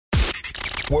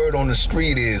Word on the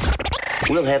street is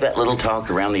we'll have that little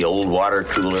talk around the old water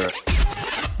cooler.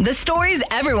 The stories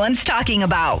everyone's talking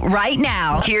about right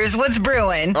now. Here's what's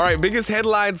brewing. All right, biggest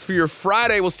headlines for your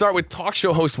Friday. We'll start with talk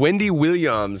show host Wendy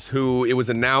Williams, who it was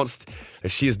announced that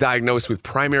she is diagnosed with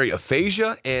primary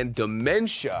aphasia and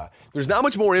dementia. There's not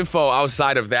much more info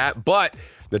outside of that, but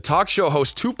the talk show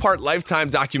host two-part Lifetime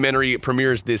documentary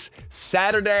premieres this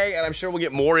Saturday, and I'm sure we'll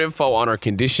get more info on her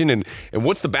condition and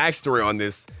what's the backstory on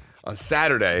this on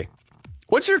Saturday.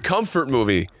 What's your comfort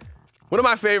movie? One of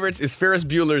my favorites is Ferris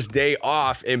Bueller's Day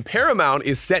Off, and Paramount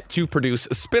is set to produce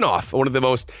a spinoff. One of the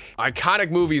most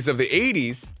iconic movies of the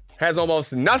 80s. Has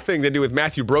almost nothing to do with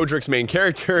Matthew Broderick's main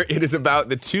character. It is about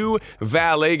the two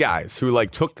valet guys who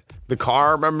took the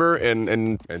car, remember,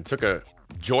 and took a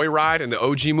joyride in the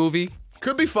OG movie.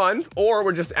 Could be fun, or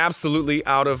we're just absolutely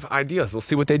out of ideas. We'll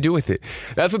see what they do with it.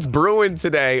 That's what's brewing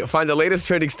today. Find the latest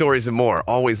trending stories and more,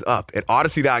 always up at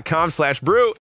Odyssey.com/brew.